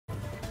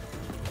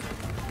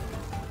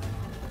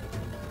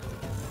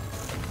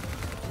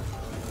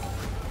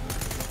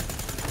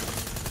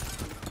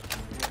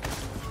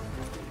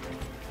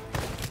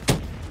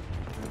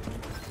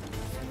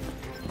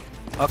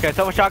Okay,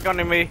 someone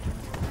shotgunning me.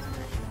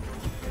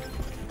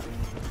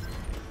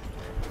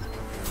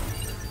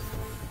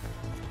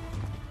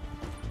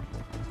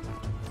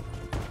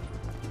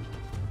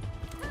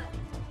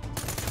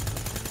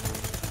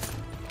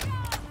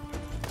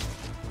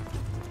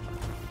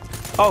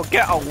 Oh,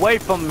 get away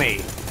from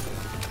me!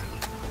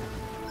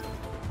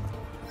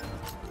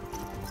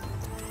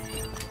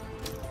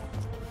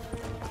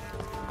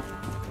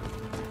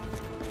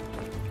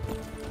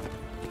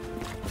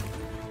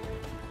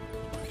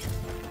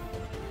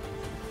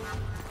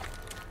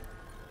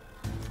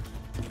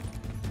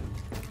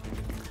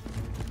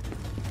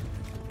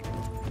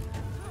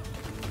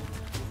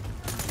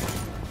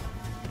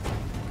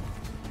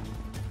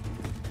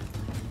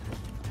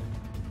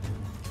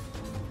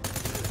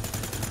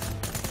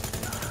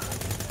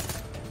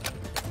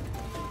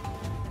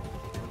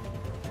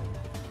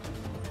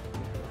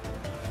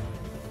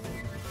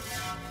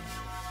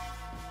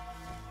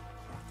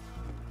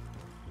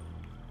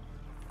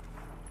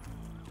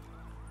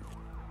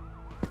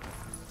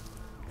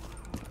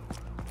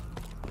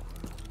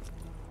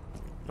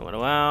 Going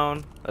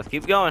around. Let's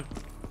keep going.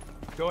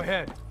 Go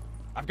ahead.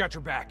 I've got your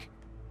back.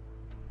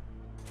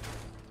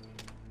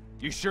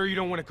 You sure you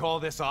don't want to call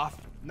this off?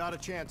 Not a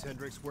chance,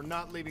 Hendricks. We're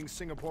not leaving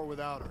Singapore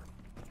without her.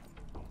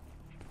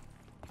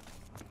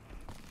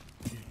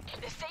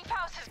 The safe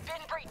house has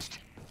been breached.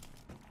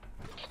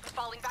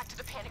 Falling back to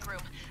the panic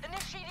room.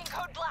 Initiating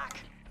code black.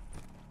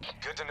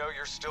 Good to know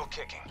you're still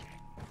kicking.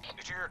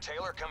 Did you hear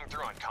Taylor coming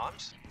through on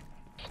comms?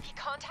 He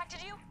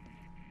contacted you?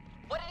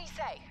 What did he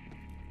say?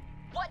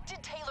 What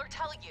did Taylor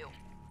tell you?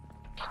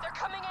 They're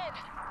coming in!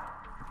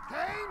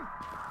 Kane!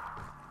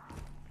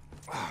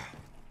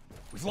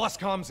 We've lost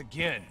comms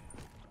again.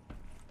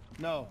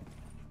 No.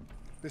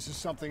 This is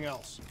something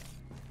else.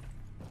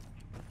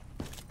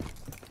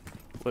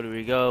 Where do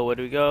we go? Where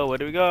do we go? Where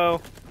do we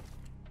go?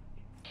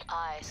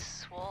 I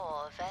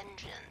swore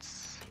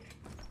vengeance.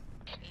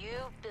 You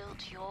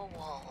built your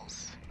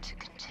walls to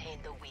contain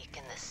the weak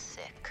and the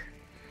sick.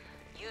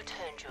 You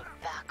turned your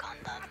back on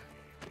them.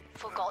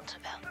 Forgot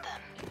about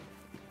them.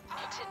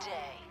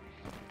 Today,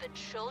 the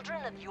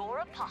children of your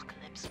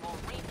apocalypse will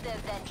reap their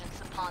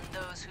vengeance upon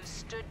those who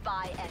stood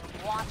by and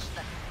watched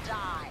them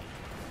die.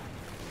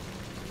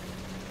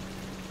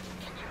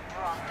 You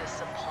brought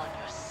this upon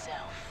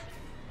yourself.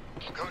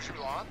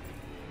 Kojulan?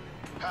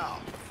 How?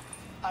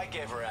 I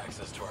gave her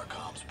access to our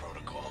comms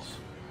protocols.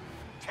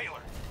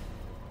 Taylor,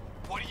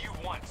 what do you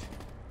want?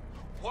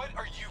 What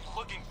are you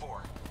looking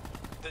for?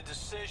 The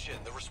decision,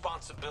 the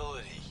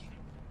responsibility,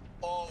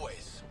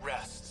 always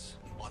rests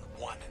on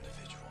one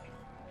individual.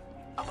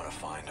 I'm gonna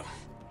find him.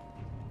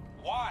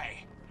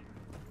 Why?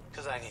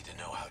 Because I need to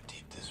know how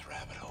deep this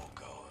rabbit hole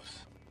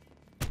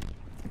goes.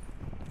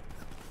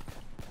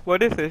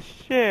 What is this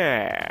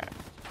shit?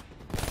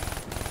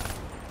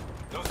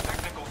 Those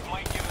technicals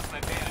might give us an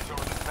advantage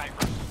over the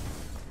snipers.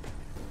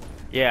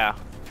 Yeah.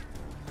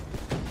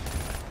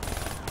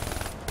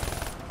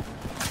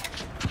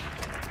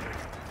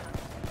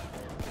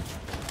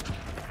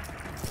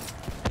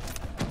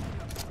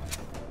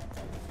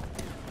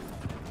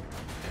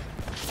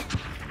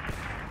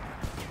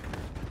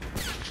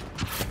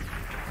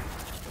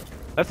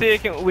 Let's see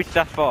if you can reach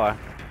that far.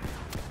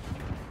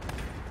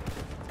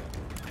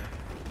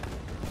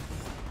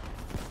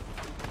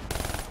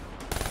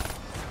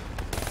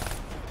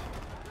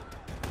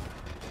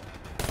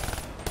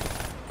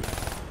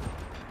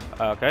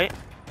 Okay.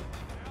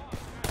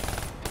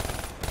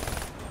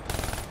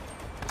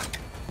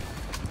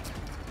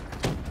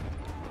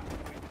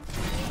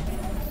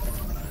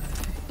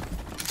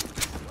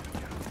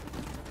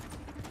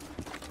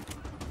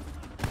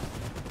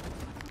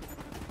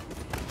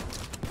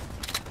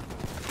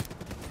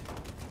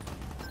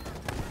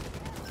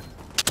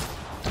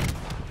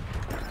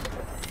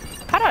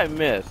 How did I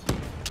miss?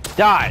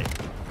 Die!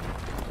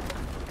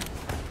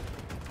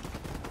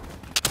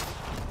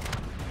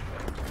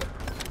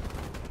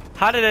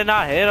 How did it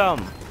not hit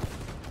him?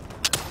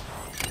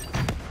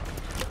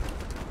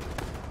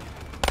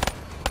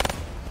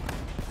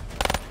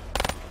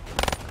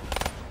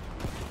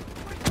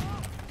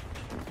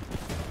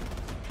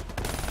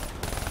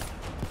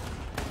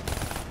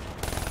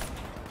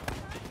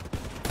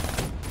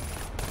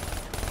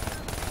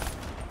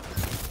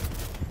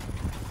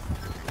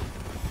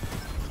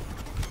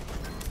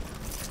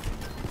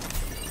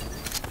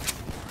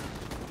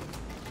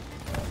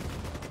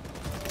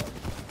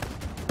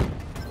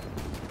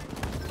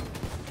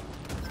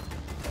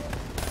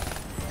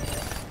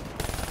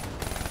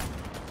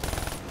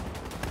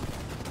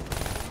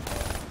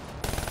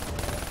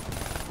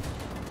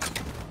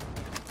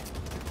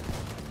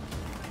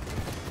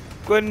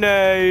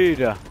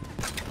 Grenade!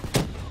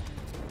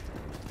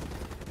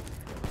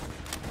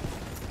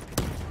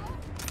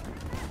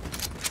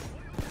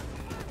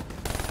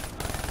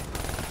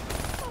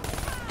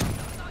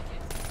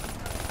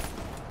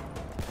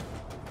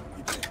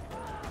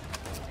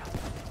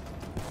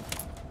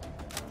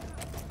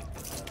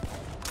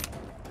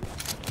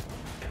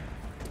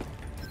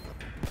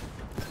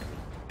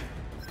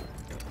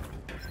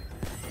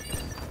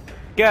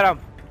 Get him!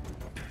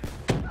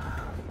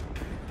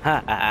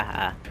 Ha ha ha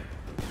ha.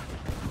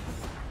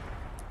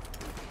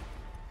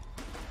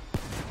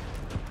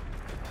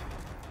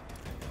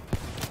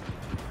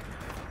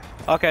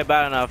 Okay,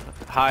 bad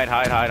enough. Hide,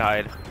 hide, hide,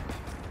 hide.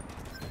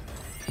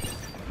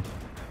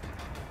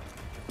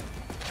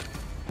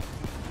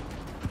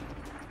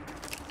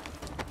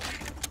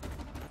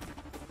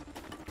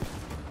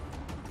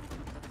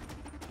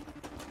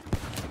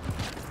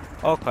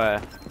 Okay.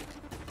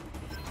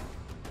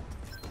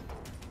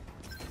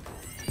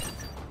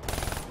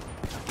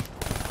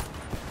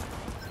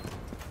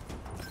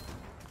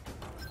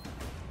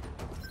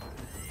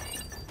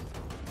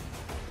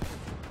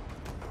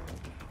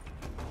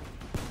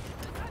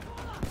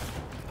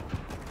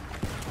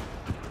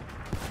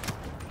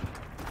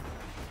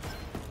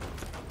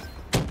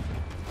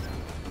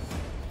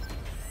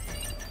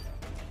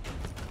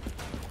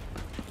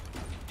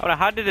 I mean,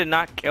 how did it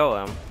not kill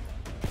him?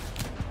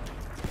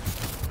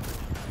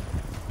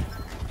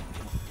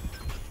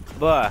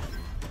 Bruh.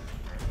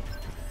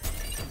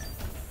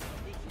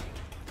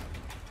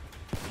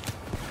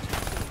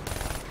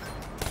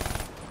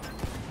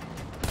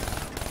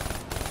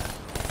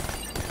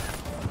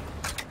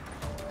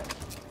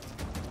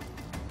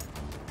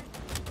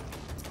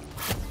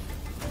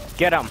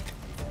 Get him.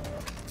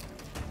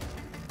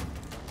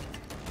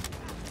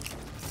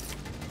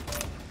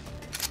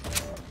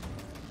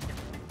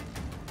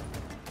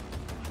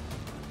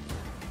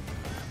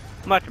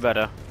 Much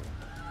better.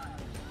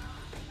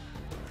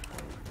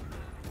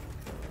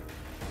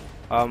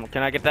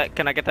 Can I get that?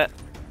 Can I get that?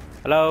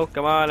 Hello?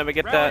 Come on, let me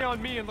get Rally that.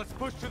 on me and let's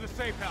push to the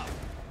safe house.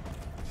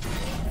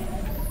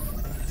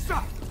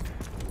 Stop!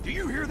 Do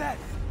you hear that?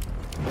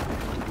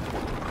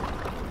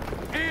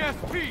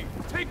 ASP,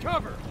 take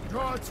cover!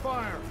 Draw its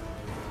fire.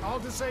 I'll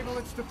disable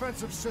its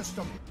defensive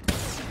system.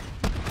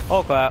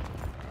 Oh crap.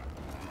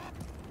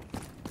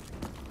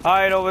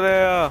 Hide over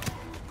there.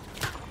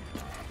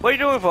 What are you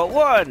doing for?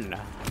 One!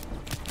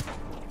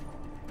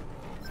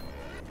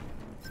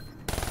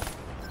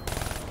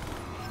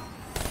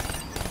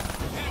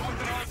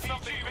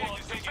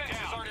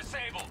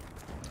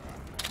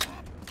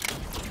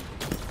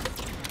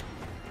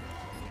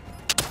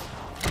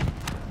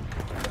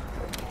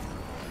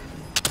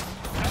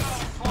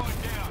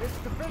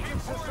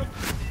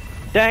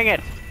 Dang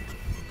it!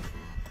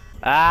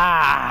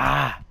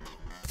 Ah!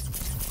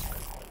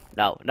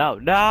 No, no,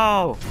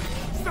 no!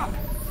 Stop!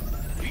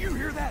 Do you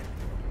hear that?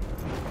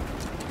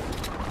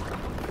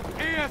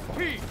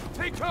 ASP,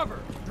 take cover!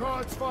 Draw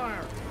its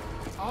fire.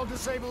 I'll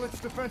disable its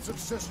defensive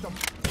system.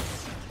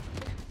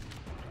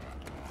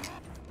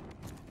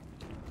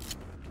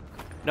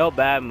 No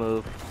bad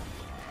move.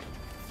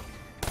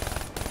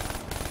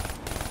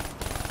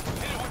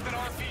 Hit it with an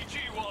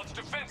RPG while its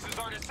defenses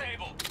are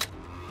disabled.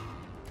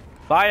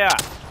 Fire!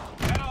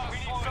 We need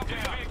something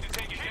big to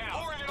take it down.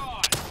 Pouring it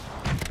on.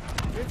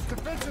 Its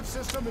defensive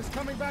system is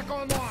coming back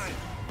online.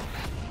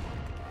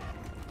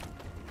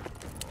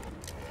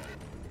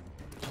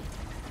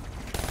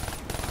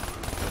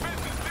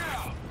 Defense is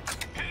down.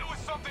 Hit it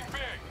with something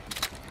big.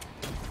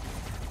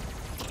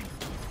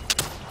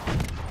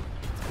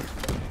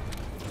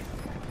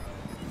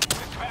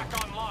 It's back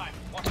online.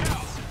 Watch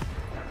out.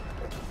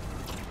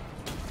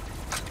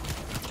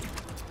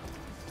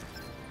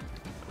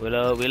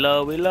 Reload,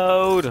 reload,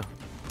 reload!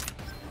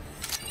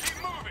 Keep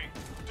moving.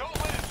 Don't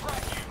let it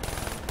track you.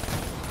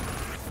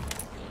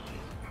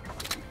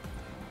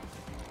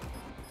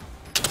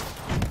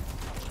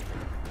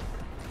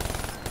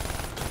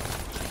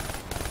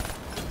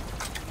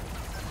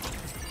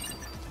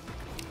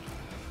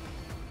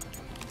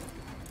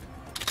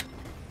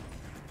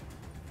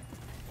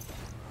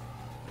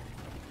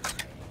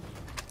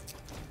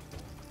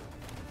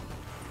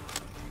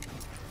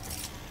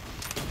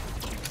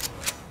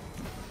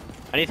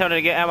 I need something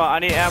to get ammo. I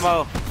need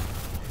ammo.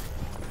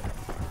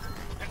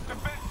 Its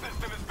defense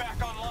system is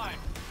back online.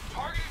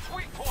 Target its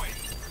weak point.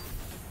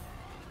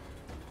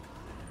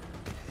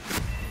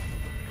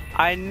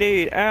 I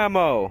need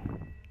ammo.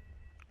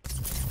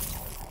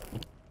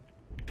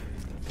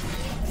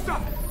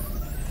 Stop!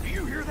 Do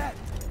you hear that?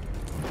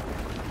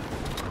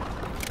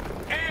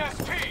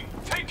 ASP,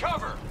 take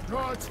cover.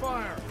 Draw its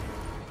fire.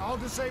 I'll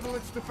disable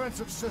its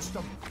defensive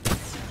system.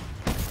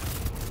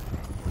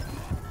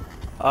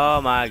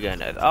 Oh my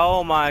goodness.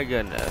 Oh my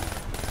goodness.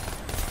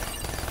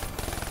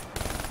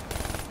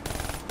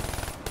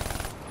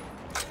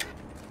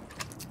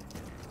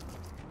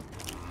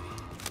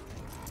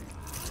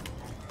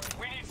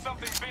 We need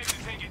something big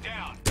to take it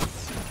down. Hit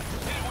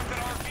it with an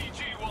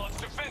RPG while its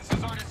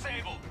defenses are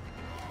disabled.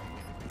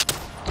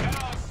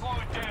 Now slow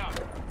it down.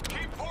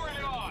 Keep pouring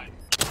it on.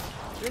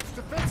 Its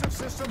defensive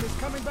system is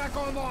coming back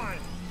online.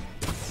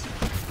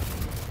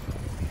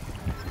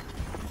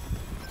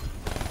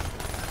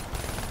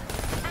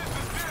 Defense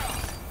is down.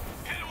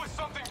 Hit it with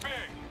something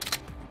big.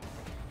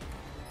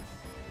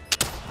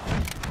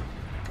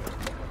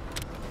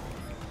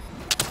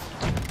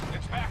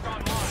 It's back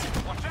online.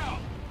 Watch out.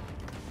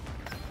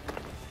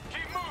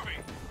 Keep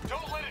moving.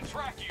 Don't let it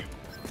track you.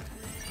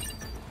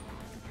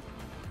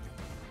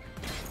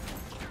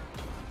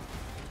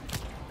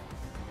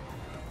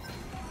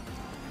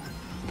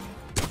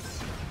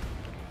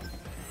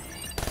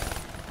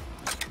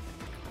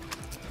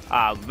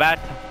 Ah, bat.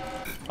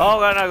 Oh,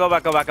 no, go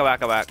back, go back, go back,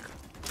 go back.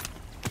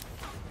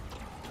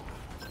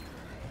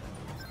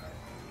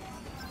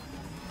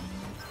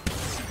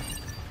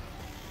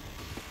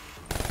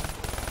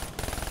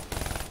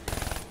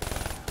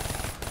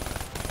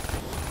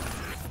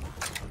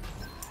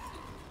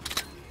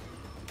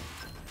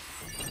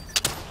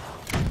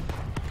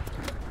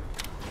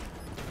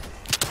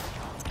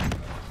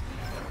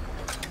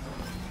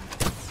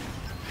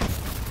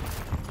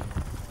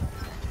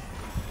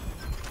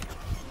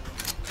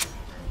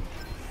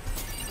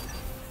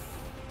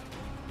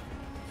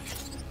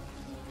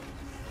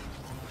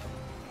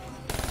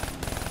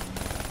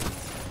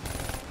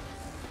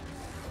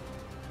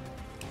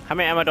 How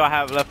many ammo do I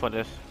have left for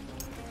this?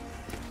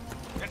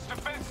 Its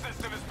defense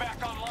system is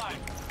back online.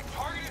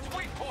 Target its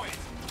weak point.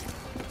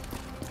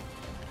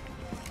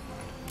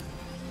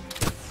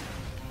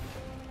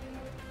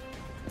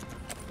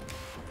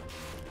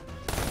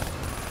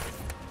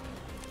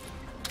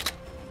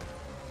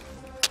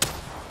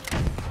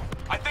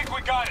 I think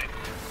we got it.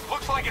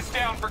 Looks like it's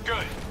down for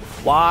good.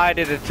 Why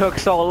did it took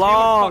so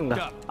long?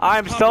 fucked up.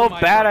 I'm so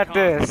Compromise bad our at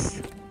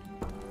this.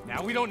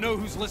 Now we don't know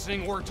who's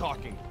listening or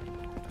talking.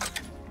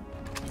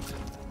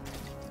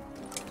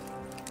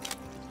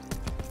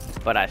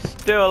 But I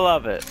still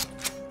love it.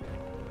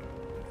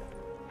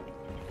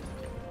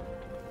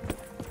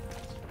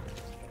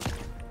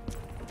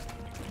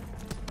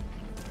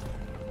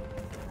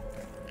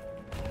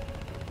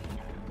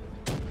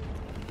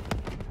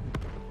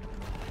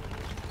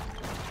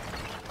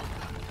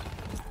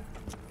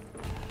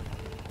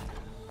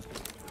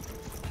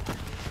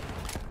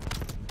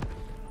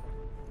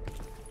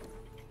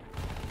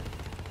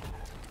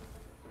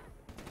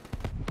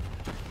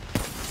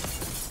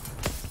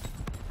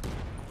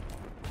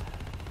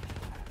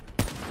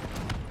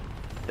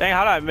 Dang,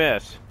 how did I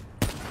miss?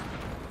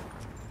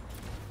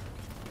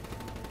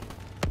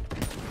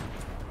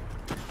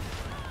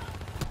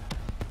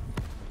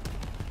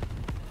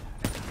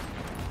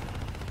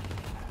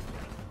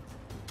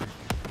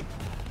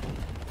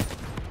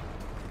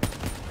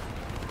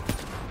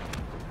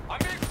 I'm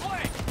being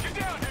flanked. Get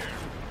down here.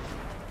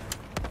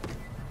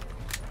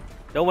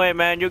 Don't wait,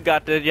 man. You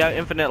got this. You have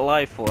infinite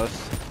life for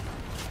us.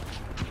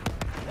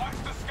 Watch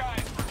the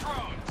skies for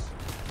drones.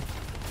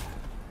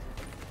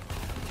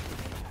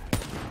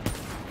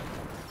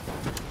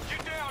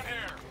 Get down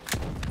here.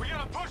 We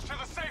gotta push to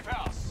the safe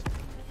house.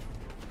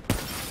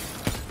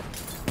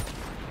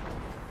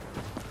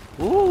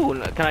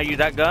 Ooh, can I use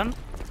that gun?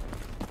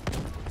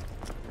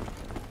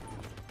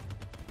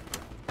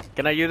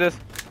 Can I use this?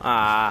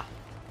 Ah.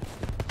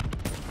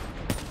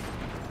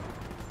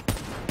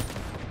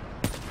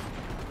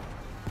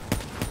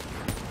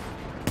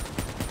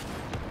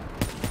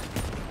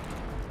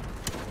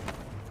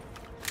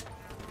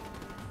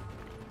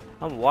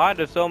 Why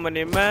there's so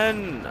many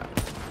men?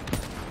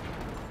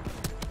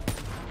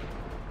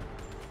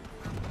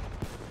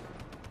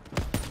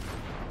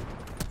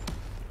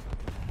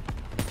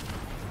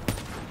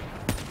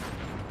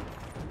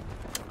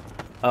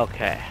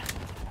 Okay.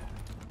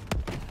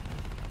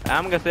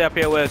 I'm gonna stay up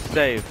here where it's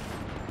safe.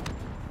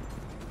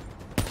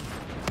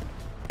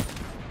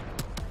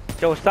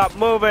 Yo, stop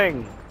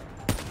moving!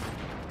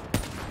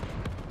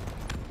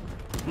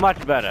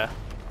 Much better.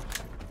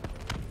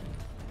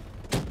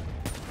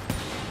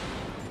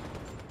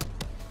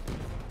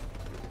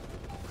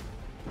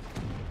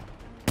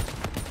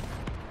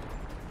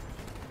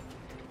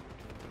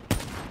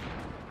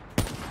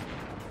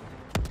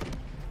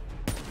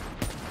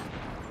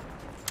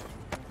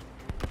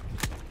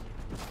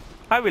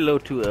 I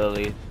reload too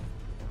early.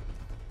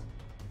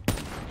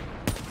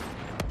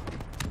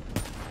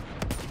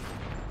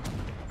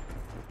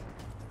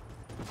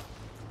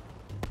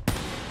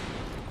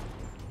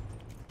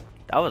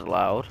 That was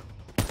loud.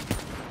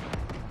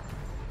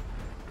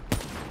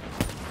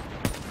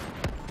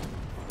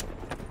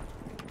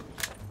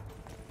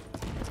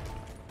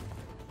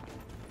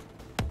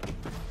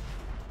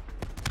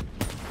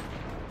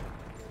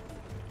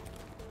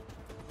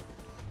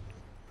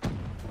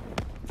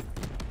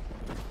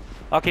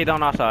 Okay,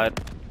 down outside.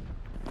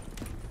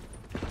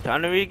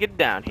 Time to get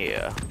down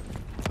here.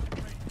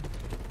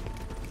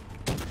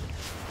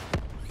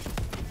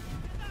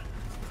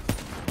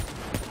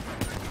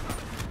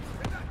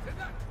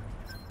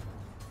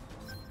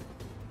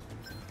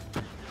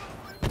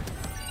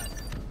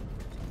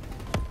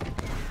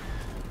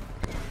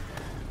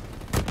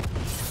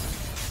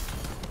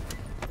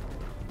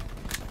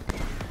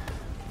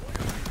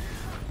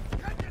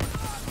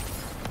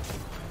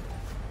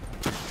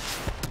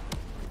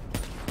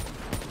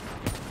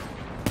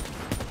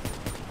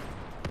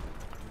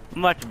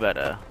 Much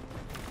better.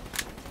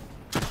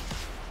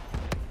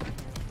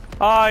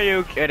 Are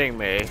you kidding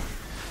me?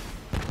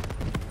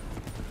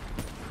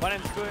 One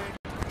in screen.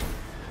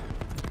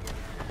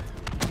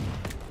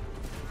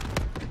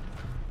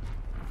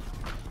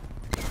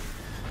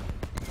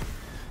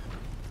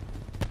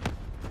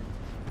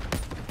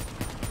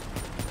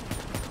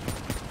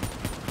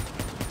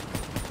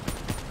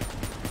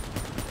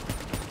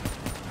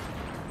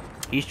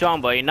 He's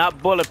strong, but he's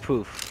not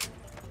bulletproof.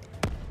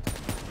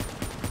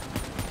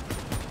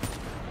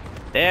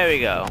 There we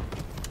go.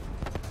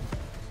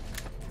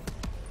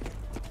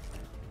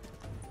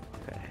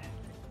 Okay.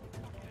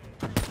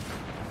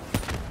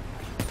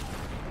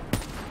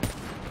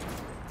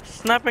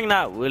 Sniping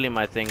not really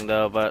my thing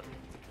though, but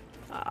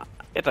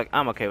it's like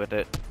I'm okay with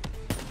it.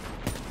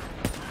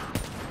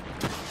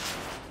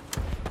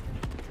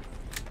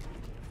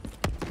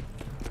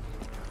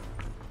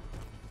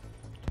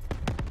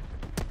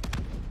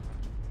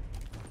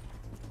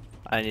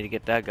 I need to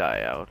get that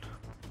guy out.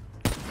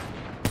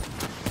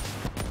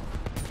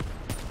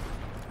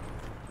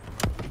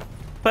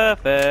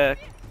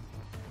 Perfect.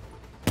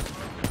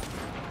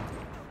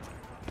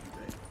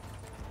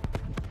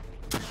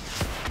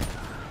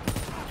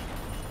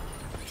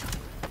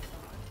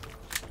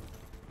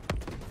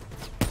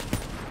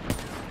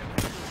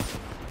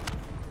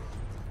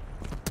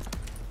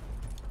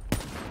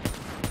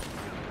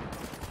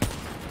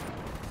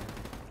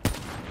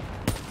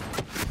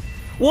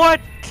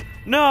 What?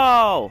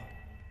 No!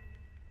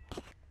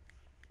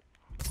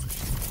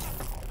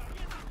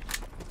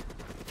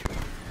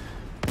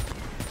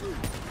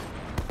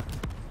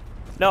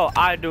 No,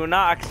 I do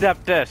not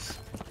accept this.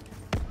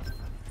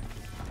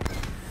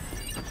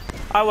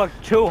 I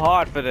worked too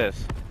hard for this.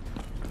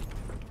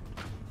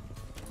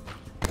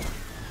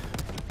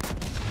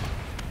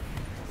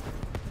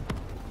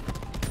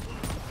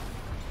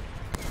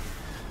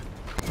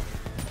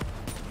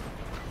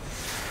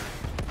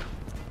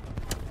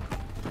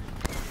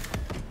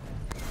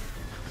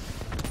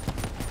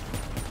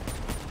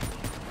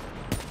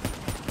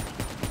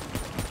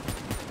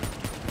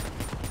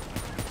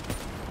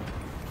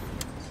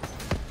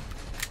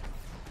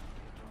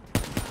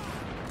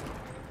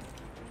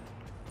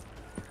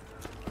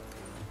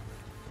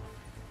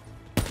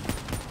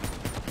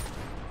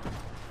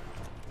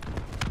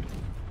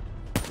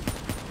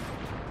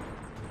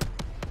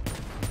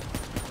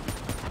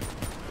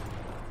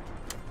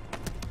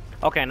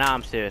 Okay, now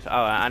I'm serious.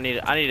 Alright, I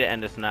need to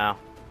end this now.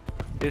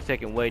 This is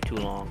taking way too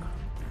long.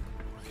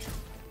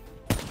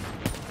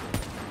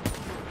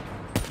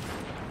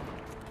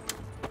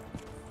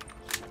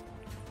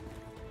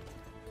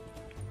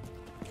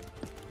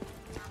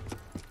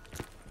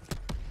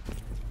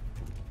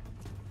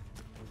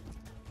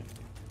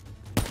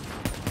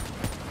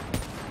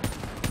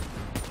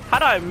 How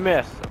did I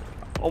miss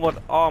almost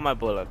all my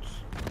bullets?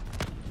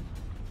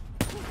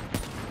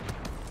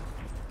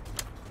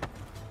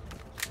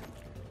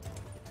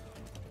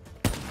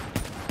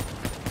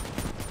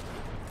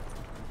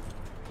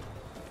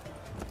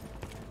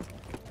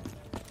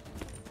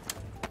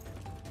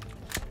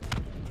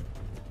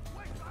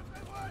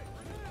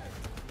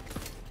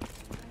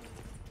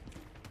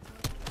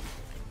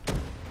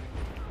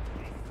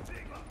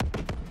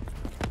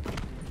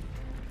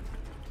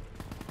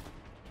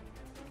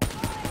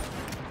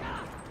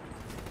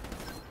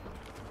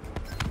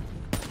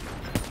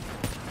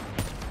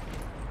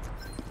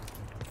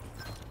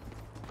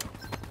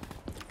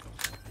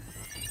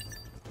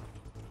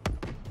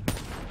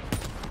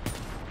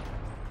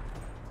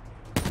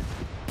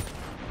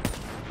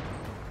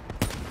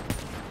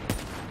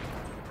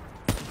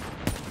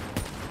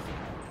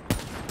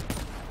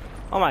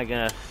 Oh my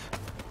goodness.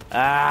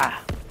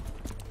 Ah.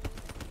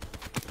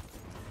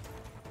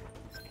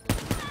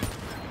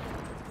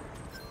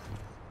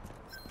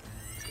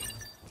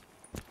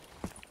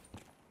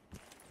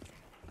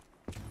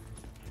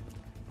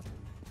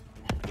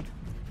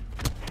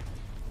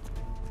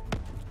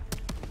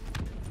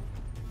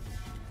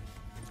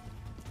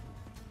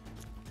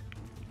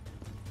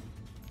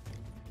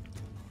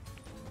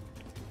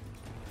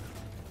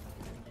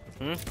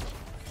 Hmm?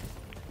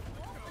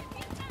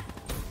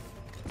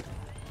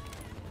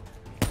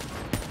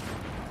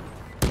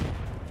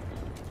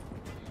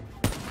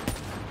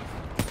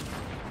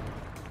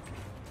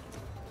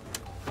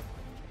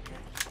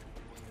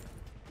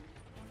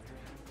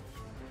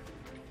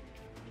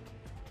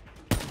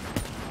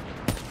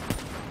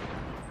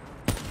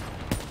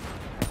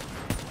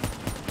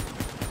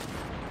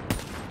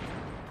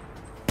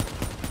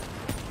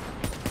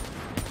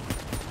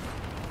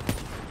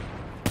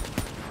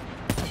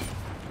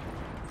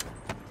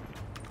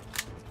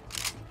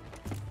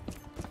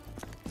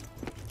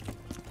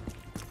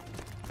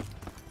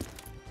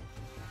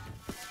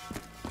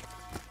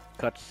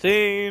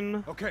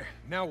 Cutscene. Okay,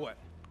 now what?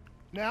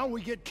 Now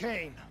we get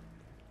Kane.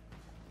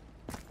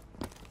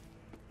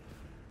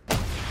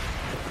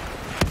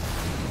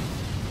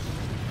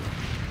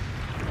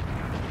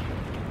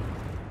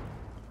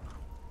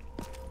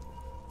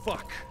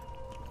 Fuck.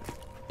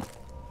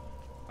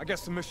 I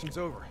guess the mission's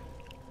over.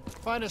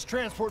 Find us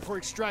transport for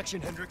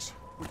extraction, Hendricks.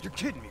 Wait, you're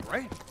kidding me,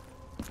 right?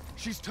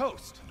 She's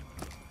toast.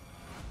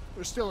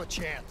 There's still a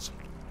chance.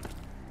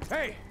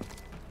 Hey!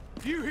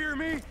 Do you hear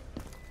me?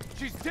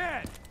 She's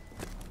dead!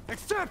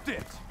 Accept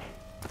it!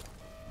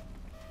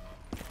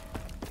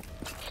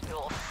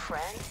 Your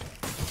friend?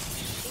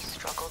 She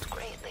struggled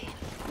greatly.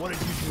 What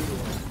did you do to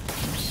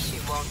her? She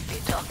won't be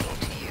talking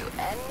to you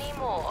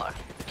anymore.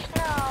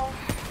 No.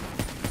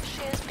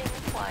 She has been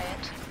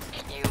quiet.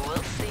 You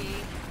will see.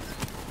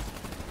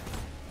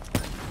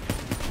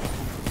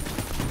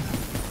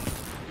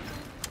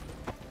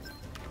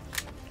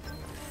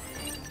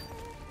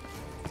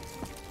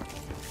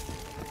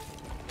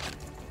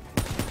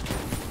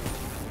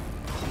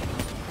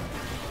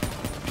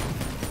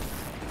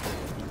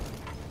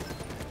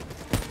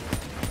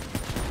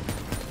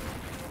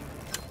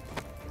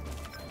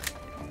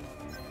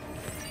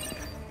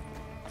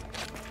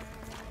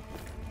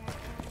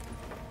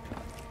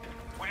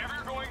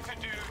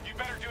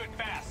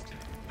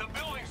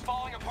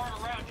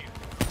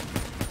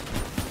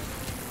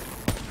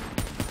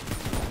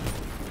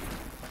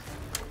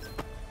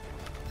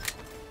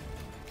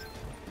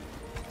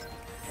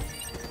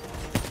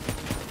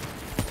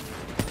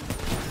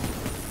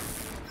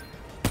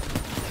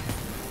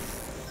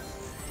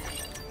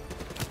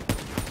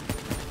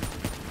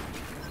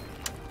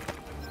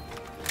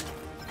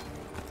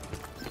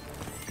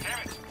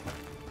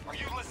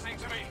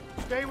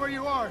 Stay where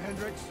you are,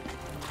 Hendricks.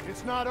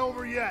 It's not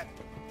over yet.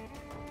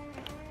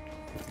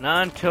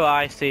 Not until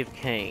I save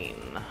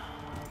Kane.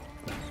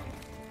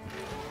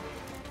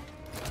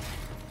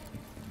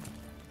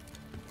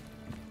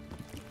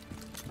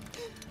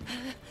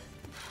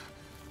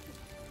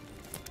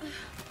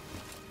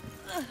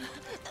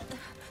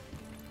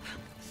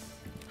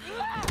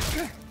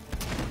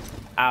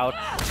 Ouch.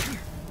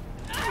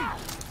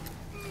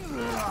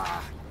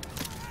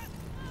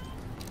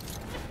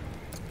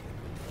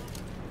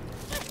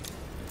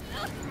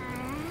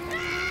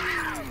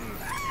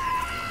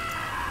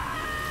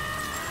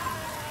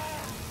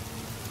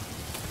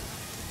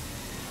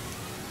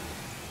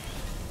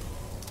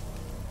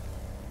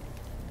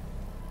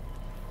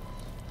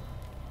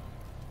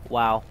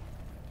 Wow.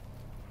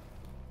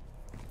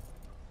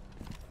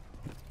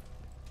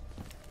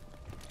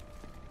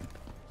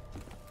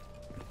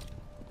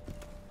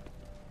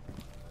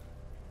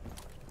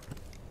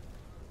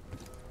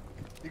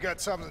 You got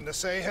something to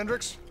say,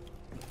 Hendricks?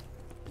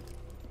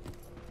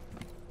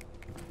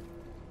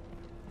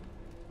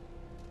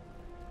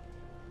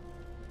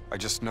 I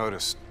just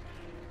noticed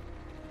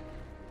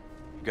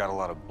you got a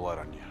lot of blood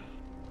on you.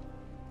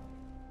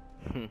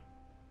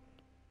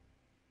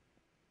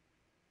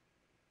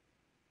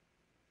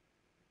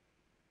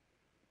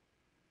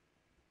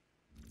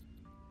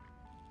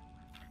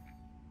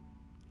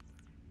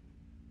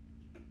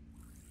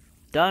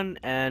 Done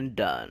and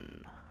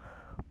done.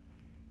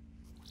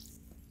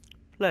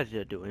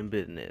 Pleasure doing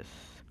business.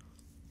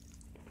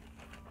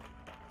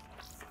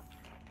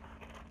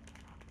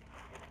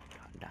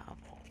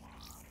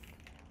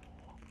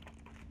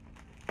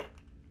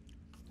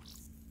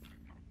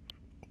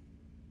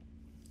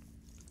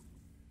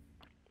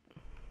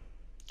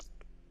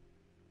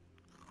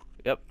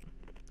 Yep,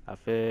 I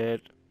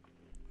fit.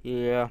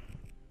 Yeah,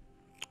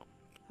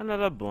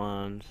 another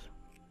bronze.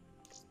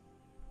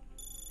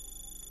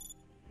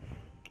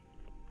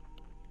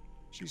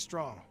 She's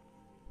strong.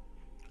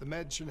 The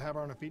meds should have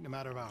her on her feet in a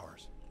matter of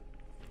hours.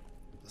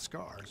 The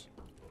scars,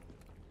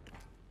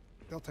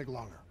 they'll take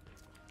longer.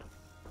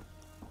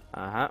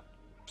 Uh-huh.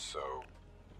 So,